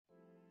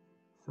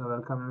So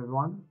welcome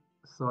everyone.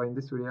 So in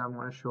this video I'm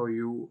going to show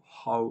you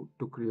how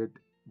to create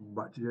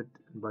budget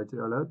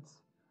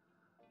alerts.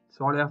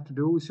 So all you have to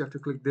do is you have to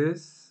click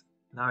this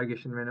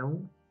navigation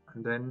menu,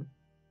 and then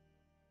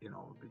you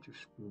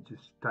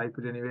just type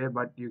it anywhere,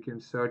 but you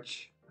can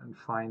search and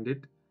find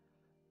it,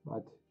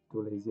 but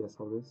too lazy as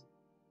always.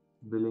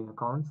 Billing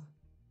accounts.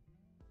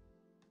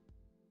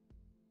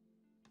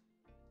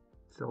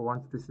 So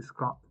once this is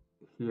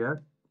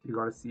here, you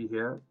got to see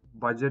here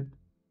budget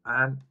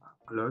and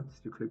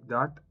alerts. You click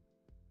that.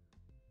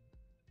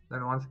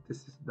 Then once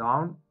this is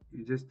down,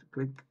 you just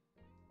click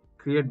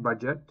create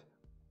budget,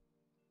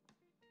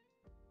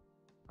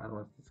 and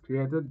once it's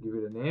created, give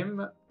it a name,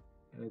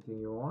 anything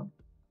you want.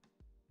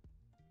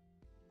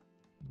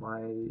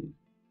 My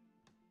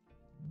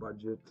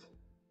budget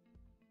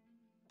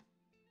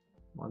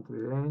monthly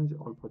range,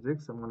 all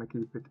projects. I'm going to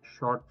keep it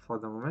short for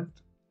the moment.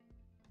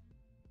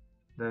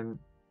 Then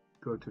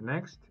go to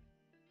next.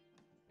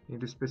 You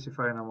need to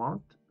specify an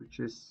amount, which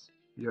is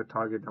your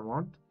target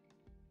amount.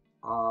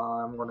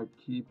 I'm going to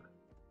keep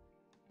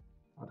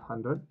at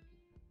 100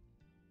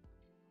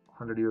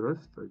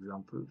 euros, for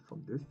example,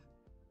 from this.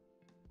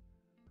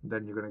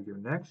 Then you're going to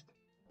give next.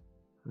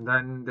 And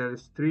then there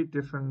is 3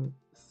 different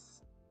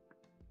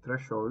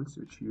thresholds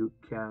which you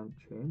can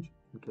change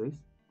in case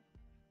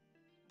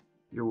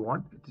you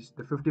want. It is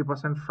the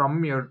 50%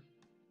 from your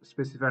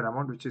specified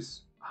amount, which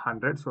is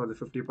 100, so the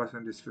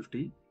 50% is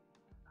 50,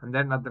 and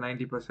then at the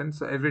 90%,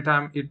 so every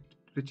time it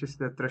reaches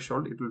the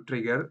threshold, it will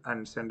trigger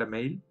and send a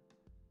mail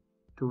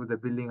to the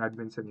billing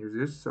admins and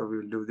users. So we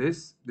will do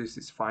this. This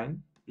is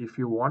fine. If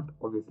you want,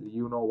 obviously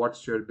you know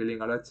what's your billing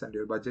alerts and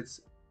your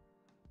budgets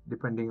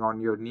depending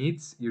on your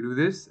needs. You do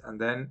this and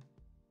then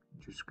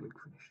just click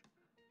finish.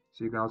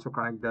 So you can also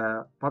connect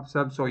the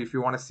PubSub. So if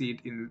you want to see it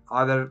in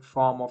other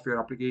form of your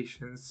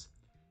applications,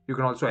 you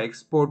can also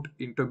export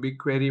into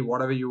BigQuery,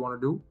 whatever you want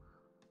to do.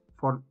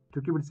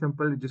 To keep it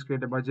simple, you just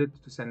create a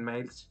budget to send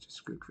mails,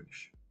 just click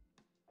finish.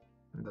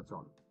 And that's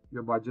all.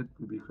 Your budget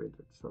will be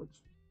created. So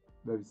it's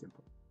very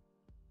simple.